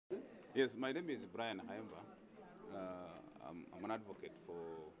Yes, my name is Brian Haemba. I'm an advocate for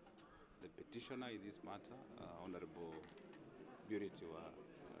the petitioner in this matter, Honorable Ngirici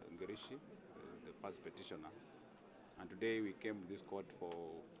Ngirici, the first petitioner. And today we came to this court for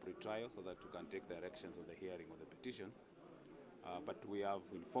pre-trial so that we can take directions of the hearing of the petition. But we have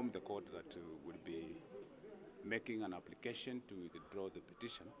informed the court that we will be making an application to withdraw the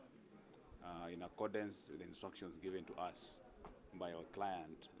petition in accordance with the instructions given to us by our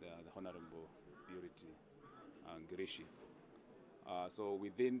client, the Honorable Ngirici Ngirici. So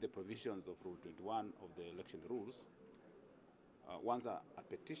within the provisions of Rule 21 of the election rules, once a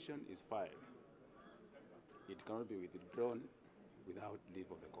petition is filed, it cannot be withdrawn without leave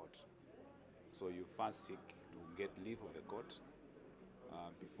of the court. So you first seek to get leave of the court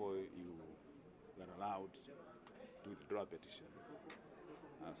before you are allowed to withdraw a petition.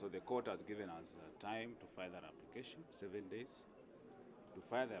 So the court has given us time to file that application, 7 days, to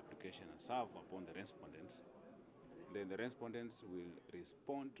file the application and serve upon the respondents. Then the respondents will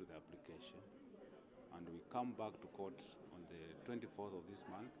respond to the application, and we come back to court on the 24th of this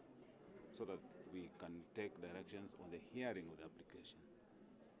month so that we can take directions on the hearing of the application.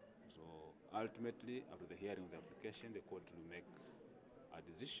 So ultimately, after the hearing of the application, the court will make a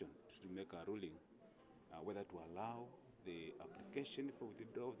decision, to make a ruling whether to allow the application for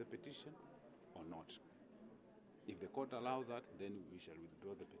withdrawal of the petition or not. If the court allows that, then we shall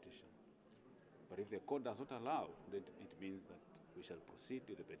withdraw the petition. But if the court does not allow, then it means that we shall proceed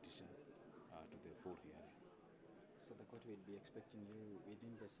with the petition to the full hearing. So the court will be expecting you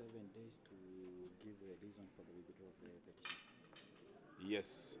within the 7 days to give a reason for the withdrawal of the petition?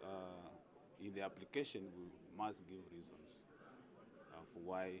 Yes. In the application, we must give reasons for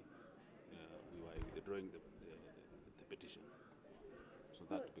why we were withdrawing the petition. So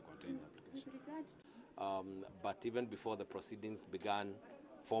that will be contained in the application. But even before the proceedings began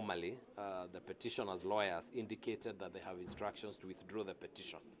formally, the petitioner's lawyers indicated that they have instructions to withdraw the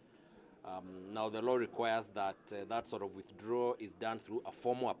petition. Now the law requires that that sort of withdrawal is done through a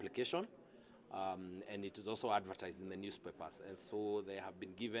formal application, and it is also advertised in the newspapers. And so they have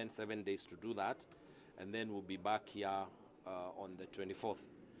been given 7 days to do that, and then we'll be back here on the 24th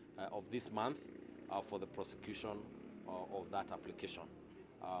of this month for the prosecution of that application.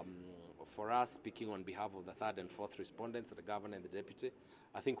 For us, speaking on behalf of the third and fourth respondents, the governor and the deputy,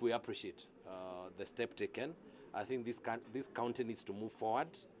 I think we appreciate the step taken. I think this county needs to move forward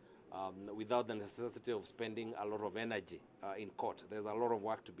without the necessity of spending a lot of energy in court. There's a lot of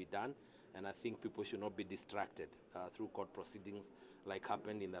work to be done, and I think people should not be distracted through court proceedings like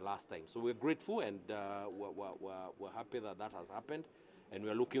happened in the last time. So we're grateful, and we're happy that that has happened, and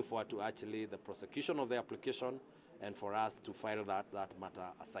we're looking forward to actually the prosecution of the application and for us to file that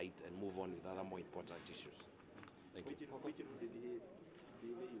matter aside and move on with other more important issues. Thank you. Which did he use?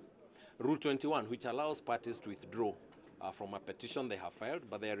 Rule 21, which allows parties to withdraw from a petition they have filed,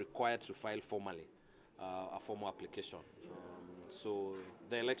 but they are required to file formally a formal application. So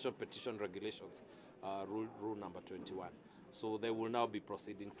the election petition regulations, rule number 21. So they will now be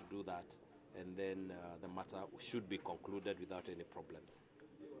proceeding to do that, and then the matter should be concluded without any problems.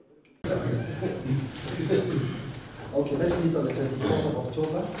 Okay, let's meet on the 24th of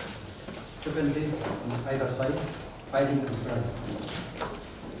October, 7 days on either side, filing themselves.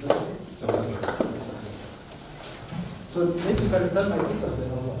 So maybe you can return my papers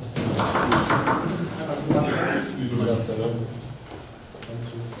then or what? Thank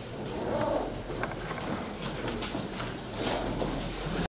you.